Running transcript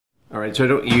Alright, so I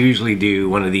don't usually do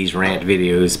one of these rant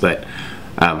videos, but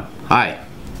hi,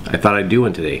 I thought I'd do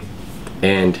one today.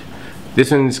 And this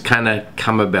one's kind of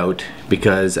come about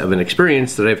because of an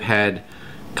experience that I've had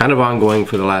kind of ongoing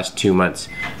for the last 2 months.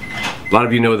 A lot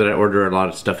of you know that I order a lot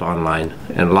of stuff online,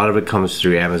 and a lot of it comes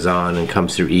through Amazon and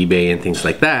comes through eBay and things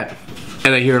like that.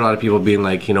 And I hear a lot of people being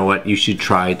like, you know what, you should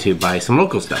try to buy some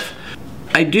local stuff.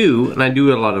 I do, and I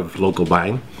do a lot of local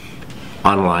buying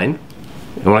online.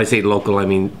 And when I say local, I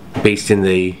mean based in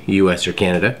the US or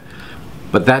Canada.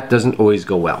 But that doesn't always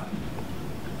go well.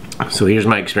 So here's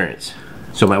my experience.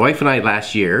 So my wife and I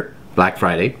last year, Black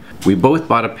Friday, we both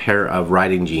bought a pair of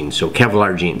riding jeans, so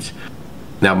Kevlar jeans.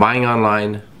 Now buying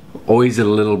online, always a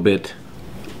little bit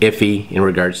iffy in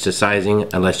regards to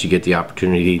sizing unless you get the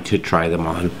opportunity to try them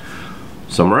on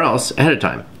somewhere else ahead of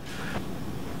time.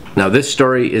 Now this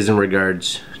story is in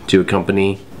regards to a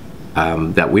company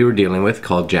that we were dealing with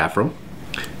called Jafrum.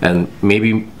 And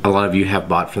maybe a lot of you have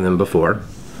bought from them before.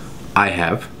 I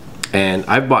have. And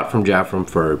I've bought from Jafrum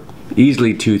for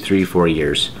easily 2, 3, 4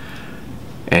 years.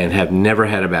 And have never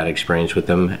had a bad experience with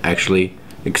them, actually,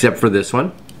 except for this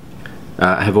one.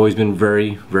 I have always been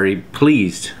very, very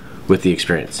pleased with the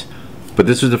experience. But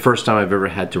this was the first time I've ever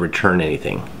had to return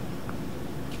anything.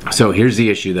 So here's the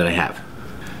issue that I have.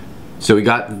 So we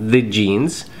got the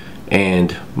jeans,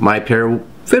 and my pair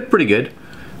fit pretty good.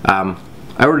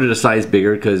 I ordered a size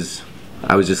bigger because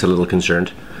I was just a little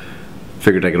concerned.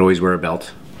 Figured I could always wear a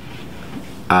belt.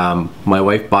 My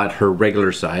wife bought her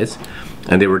regular size,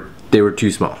 and they were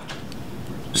too small.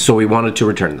 So we wanted to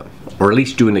return them, or at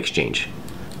least do an exchange.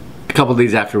 A couple of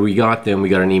days after we got them, we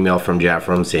got an email from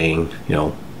Jafrum saying, you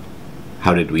know,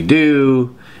 how did we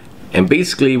do? And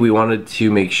basically we wanted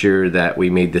to make sure that we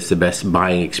made this the best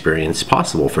buying experience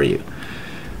possible for you.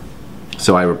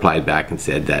 So I replied back and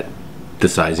said that the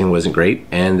sizing wasn't great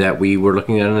and that we were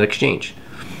looking at an exchange.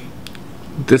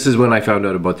 This is when I found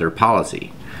out about their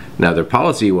policy. Now their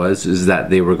policy is that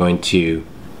they were going to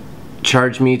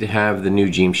charge me to have the new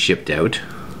jeans shipped out.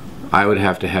 I would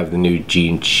have to have the new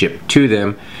jeans shipped to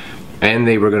them, and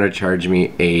they were going to charge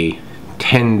me a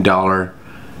 $10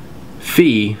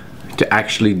 fee to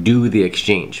actually do the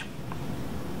exchange.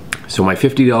 So my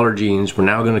 $50 jeans were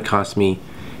now going to cost me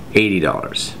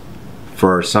 $80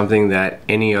 for something that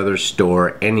any other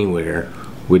store anywhere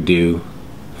would do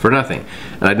for nothing.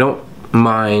 And I don't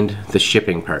mind the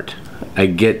shipping part. I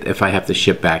get if I have to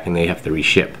ship back and they have to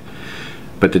reship.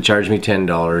 But to charge me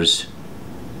 $10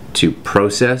 to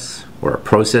process, or a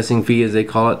processing fee as they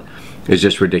call it, is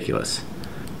just ridiculous.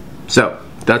 So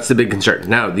that's the big concern.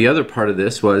 Now the other part of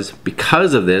this was,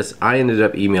 because of this, I ended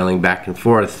up emailing back and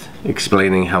forth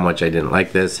explaining how much I didn't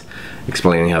like this,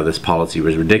 explaining how this policy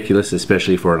was ridiculous,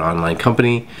 especially for an online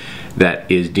company that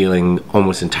is dealing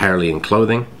almost entirely in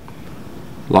clothing.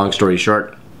 Long story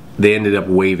short, they ended up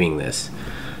waiving this,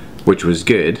 which was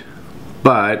good.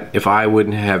 But if I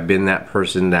wouldn't have been that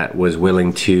person that was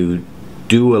willing to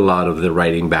do a lot of the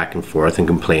writing back and forth and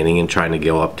complaining and trying to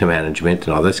go up to management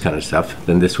and all this kind of stuff,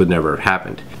 then this would never have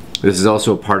happened. This is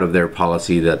also part of their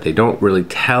policy that they don't really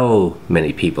tell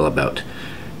many people about.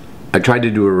 I tried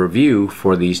to do a review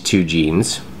for these two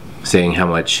jeans, saying how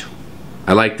much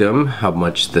I liked them, how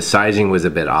much the sizing was a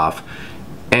bit off,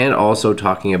 and also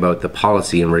talking about the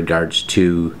policy in regards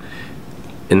to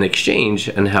an exchange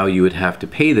and how you would have to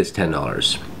pay this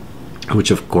 $10.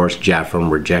 Which of course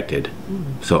Jafrum rejected.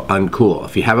 So uncool.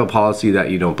 If you have a policy that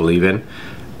you don't believe in,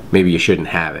 maybe you shouldn't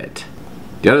have it.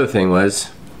 The other thing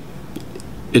was,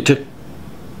 it took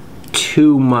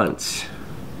 2 months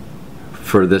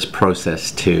for this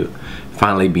process to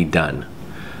finally be done.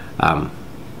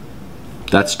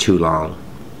 That's too long.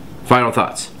 Final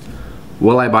thoughts.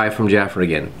 Will I buy from Jafrum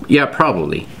again? Yeah,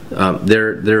 probably.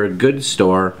 They're a good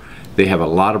store. They have a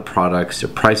lot of products. Their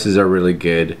prices are really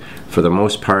good. For the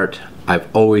most part,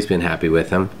 I've always been happy with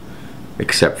them,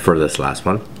 except for this last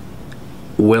one.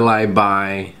 Will I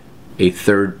buy a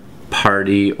third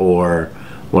party or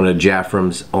one of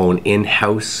Jafrum's own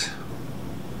in-house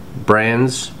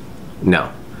brands?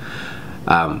 No.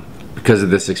 Because of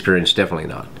this experience, definitely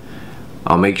not.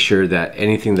 I'll make sure that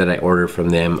anything that I order from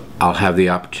them, I'll have the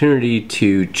opportunity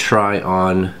to try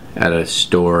on at a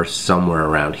store somewhere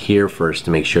around here first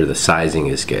to make sure the sizing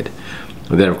is good.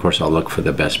 And then of course I'll look for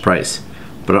the best price.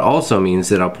 But it also means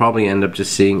that I'll probably end up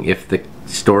just seeing if the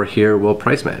store here will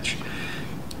price match.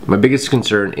 My biggest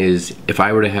concern is if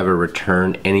I were to have a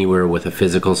return anywhere with a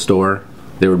physical store,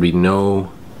 there would be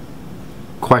no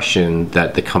question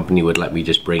that the company would let me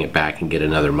just bring it back and get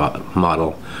another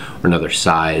model or another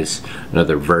size,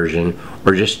 another version,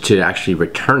 or just to actually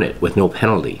return it with no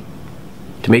penalty.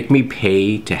 To make me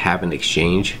pay to have an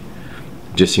exchange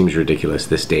just seems ridiculous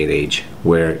this day and age,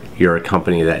 where you're a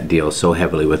company that deals so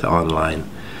heavily with online.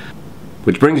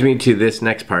 Which brings me to this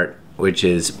next part, which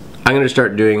is I'm going to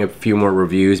start doing a few more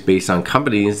reviews based on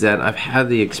companies that I've had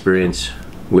the experience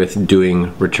with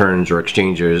doing returns or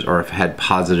exchanges, or have had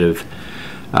positive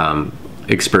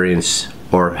experience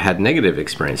or had negative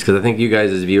experience, because I think you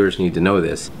guys as viewers need to know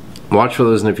this. Watch for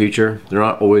those in the future. They're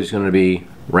not always going to be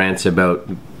rants about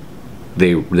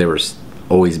they were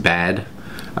always bad.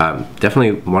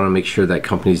 Definitely want to make sure that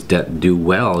companies that do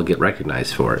well get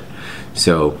recognized for it.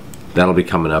 So that'll be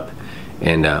coming up,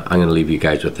 and I'm going to leave you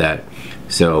guys with that.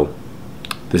 So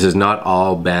this is not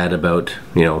all bad about,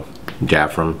 you know,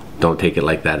 Jafrum. Don't take it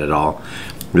like that at all.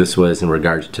 This was in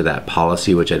regards to that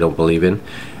policy, which I don't believe in,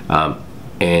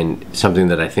 and something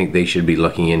that I think they should be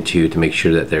looking into to make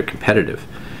sure that they're competitive.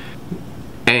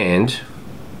 And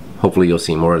hopefully you'll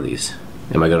see more of these.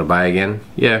 Am I going to buy again?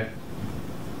 Yeah.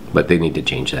 But they need to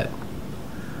change that.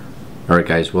 Alright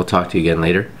guys, we'll talk to you again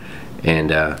later. And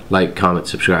like, comment,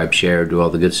 subscribe, share, do all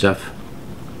the good stuff.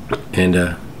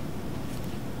 And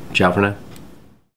ciao for now.